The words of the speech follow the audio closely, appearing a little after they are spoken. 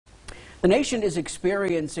The nation is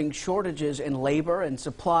experiencing shortages in labor and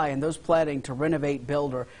supply, and those planning to renovate,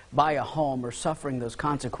 build, or buy a home are suffering those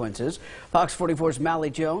consequences. Fox 44's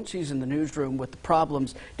Mally Jones, she's in the newsroom with the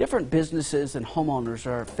problems different businesses and homeowners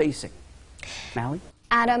are facing. Mally?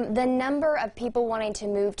 Adam, the number of people wanting to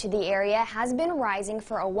move to the area has been rising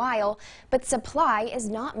for a while, but supply is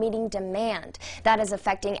not meeting demand. That is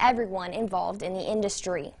affecting everyone involved in the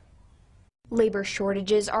industry. Labor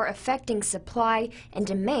shortages are affecting supply, and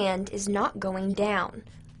demand is not going down.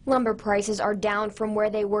 Lumber prices are down from where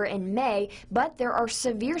they were in May, but there are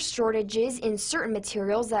severe shortages in certain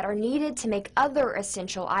materials that are needed to make other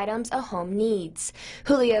essential items a home needs.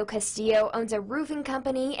 Julio Castillo owns a roofing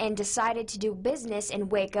company and decided to do business in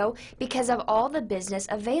Waco because of all the business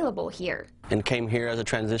available here. And came here as a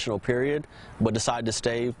transitional period, but decided to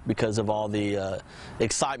stay because of all the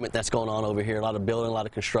excitement that's going on over here. A lot of building, a lot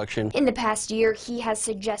of construction. In the past year, he has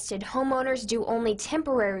suggested homeowners do only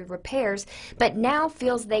temporary repairs, but now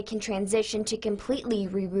feels they can transition to completely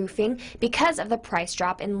re-roofing because of the price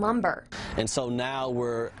drop in lumber. And so now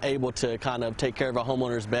we're able to kind of take care of our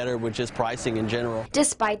homeowners better with just pricing in general.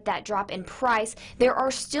 Despite that drop in price, there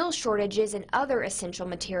are still shortages in other essential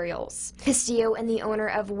materials. Castillo and the owner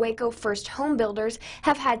of Waco First Home Builders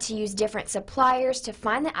have had to use different suppliers to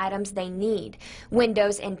find the items they need,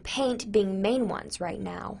 windows and paint being main ones right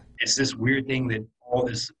now. It's this weird thing that all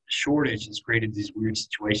this shortage has created these weird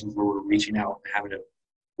situations where we're reaching out and having to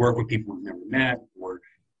work with people we've never met, or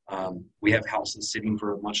we have houses sitting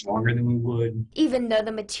for much longer than we would. Even though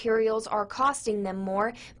the materials are costing them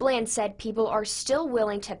more, Bland said people are still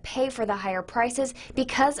willing to pay for the higher prices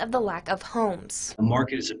because of the lack of homes. The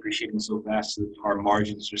market is appreciating so fast that our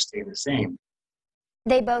margins are staying the same.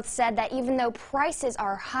 They both said that even though prices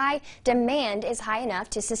are high, demand is high enough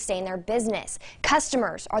to sustain their business.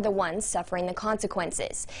 Customers are the ones suffering the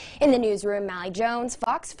consequences. In the newsroom, Mally Jones,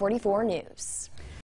 Fox 44 News.